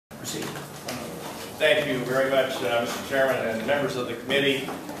Thank you very much, Mr. Chairman and members of the committee.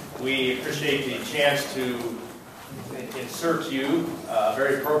 We appreciate the chance to insert you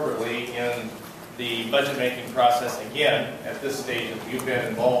very appropriately in the budget-making process again at this stage. You've been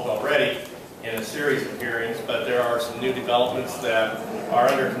involved already in a series of hearings, but there are some new developments that are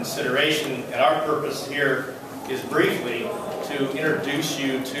under consideration, and our purpose here is briefly to introduce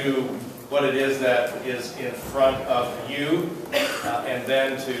you to what it is that is in front of you, and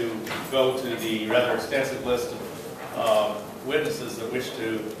then to go to the rather extensive list of witnesses that wish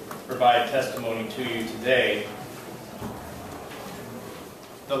to provide testimony to you today.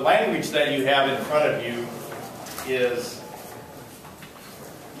 The language that you have in front of you is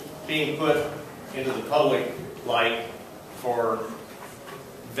being put into the public light for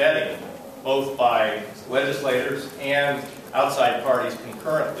vetting, both by legislators and outside parties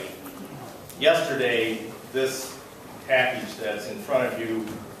concurrently. Yesterday, this package that's in front of you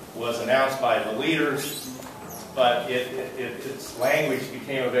was announced by the leaders, but its language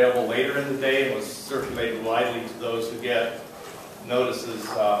became available later in the day and was circulated widely to those who get notices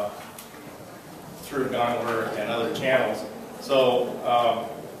through Gongler and other channels. So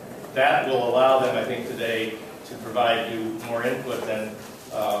that will allow them, I think, today to provide you more input than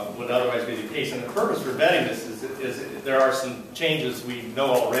would otherwise be the case. And the purpose for vetting this is there are some changes we know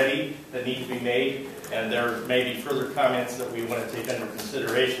already that need to be made, and there may be further comments that we want to take under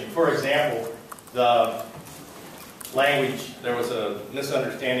consideration. For example, the language, there was a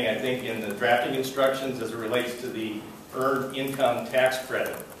misunderstanding, I think, in the drafting instructions as it relates to the earned income tax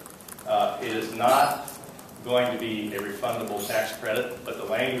credit. It is not going to be a refundable tax credit, but the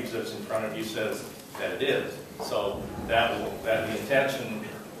language that's in front of you says that it is. So that the intention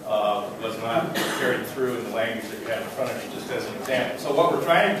was not carried through in the language that you have in front of you, just as an example. So what we're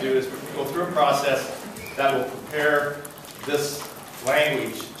trying to do is go through a process that will prepare this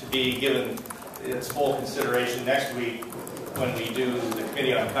language to be given its full consideration next week when we do the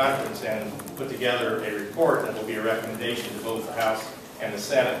Committee on Conference and put together a report that will be a recommendation to both the House and the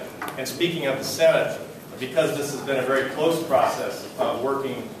Senate. And speaking of the Senate, because this has been a very close process of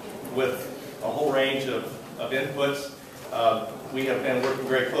working with a whole range of inputs, we have been working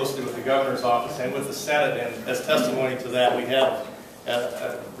very closely with the Governor's Office and with the Senate, and as testimony to that, we have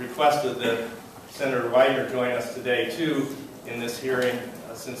requested that Senator Widener join us today, too, in this hearing,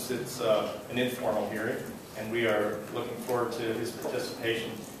 since it's an informal hearing, and we are looking forward to his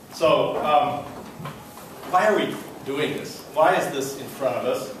participation. So, why are we doing this? Why is this in front of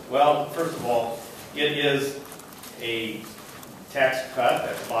us? Well, first of all, it is a tax cut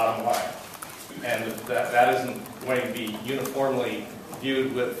at the bottom line, and that isn't going to be uniformly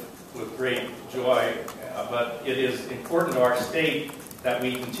viewed with great joy, but it is important to our state that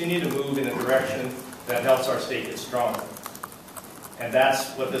we continue to move in a direction that helps our state get stronger. And that's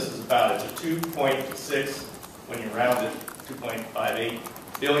what this is about. It's a 2.6, when you round it, $2.58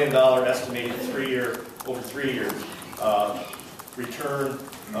 billion estimated over 3 years return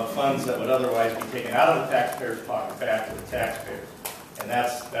of funds that would otherwise be taken out of the taxpayer's pocket back to the taxpayer. And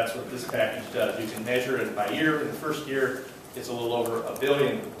that's what this package does. You can measure it by year. In the first year, it's a little over $1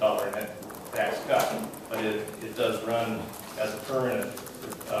 billion net tax cut, but it does run as a permanent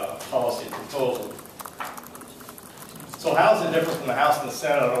policy proposal. So how is it different from the House and the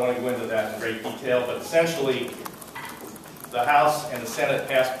Senate? I don't want to go into that in great detail, but essentially the House and the Senate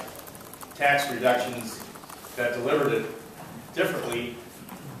passed tax reductions that delivered it differently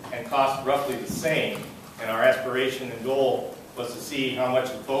and cost roughly the same. And our aspiration and goal was to see how much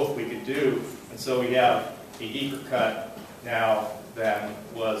of both we could do. And so we have a deeper cut now than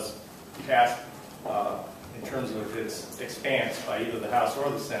was passed in terms of its expanse by either the House or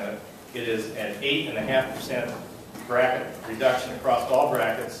the Senate. It is an 8.5% bracket reduction across all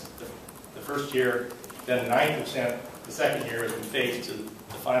brackets the first year, then 9% the second year as we phase to the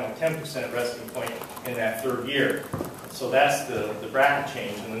final 10% resting point in that third year. So that's the bracket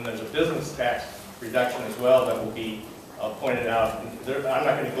change. And then there's a business tax reduction as well that will be pointed out. I'm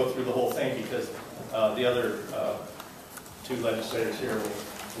not going to go through the whole thing because the other two legislators here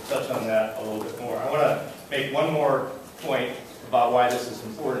will touch on that a little bit more. I want to make one more point about why this is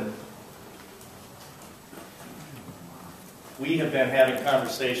important. We have been having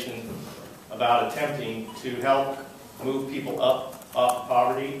conversation about attempting to help move people up off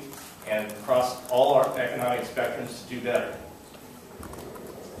poverty and across all our economic spectrums to do better.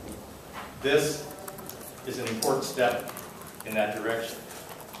 This is an important step in that direction,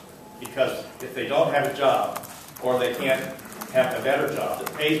 because if they don't have a job or they can't have a better job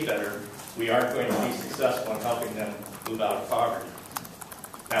that pays better, we aren't going to be successful in helping them move out of poverty.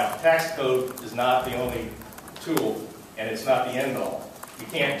 Now, the tax code is not the only tool, and it's not the end all. You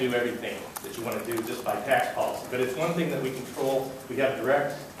can't do everything that you want to do just by tax policy, but it's one thing that we control. We have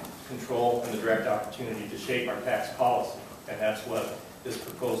direct control and the direct opportunity to shape our tax policy, and that's what this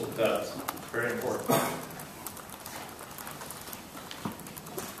proposal does. It's very important.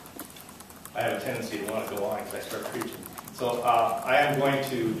 I have a tendency to want to go on because I start preaching. So I am going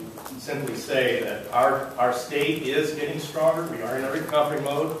to simply say that our state is getting stronger. We are in a recovery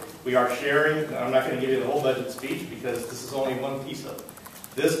mode. We are sharing. I'm not going to give you the whole budget speech because this is only one piece of it.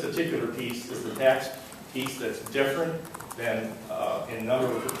 This particular piece is the tax piece that's different than, in a number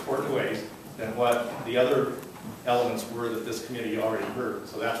of important ways, than what the other elements were that this committee already heard.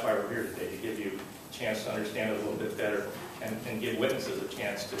 So that's why we're here today, to give you a chance to understand it a little bit better and give witnesses a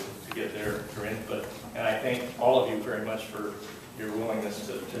chance to get their input. And I thank all of you very much for your willingness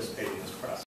to participate in this process.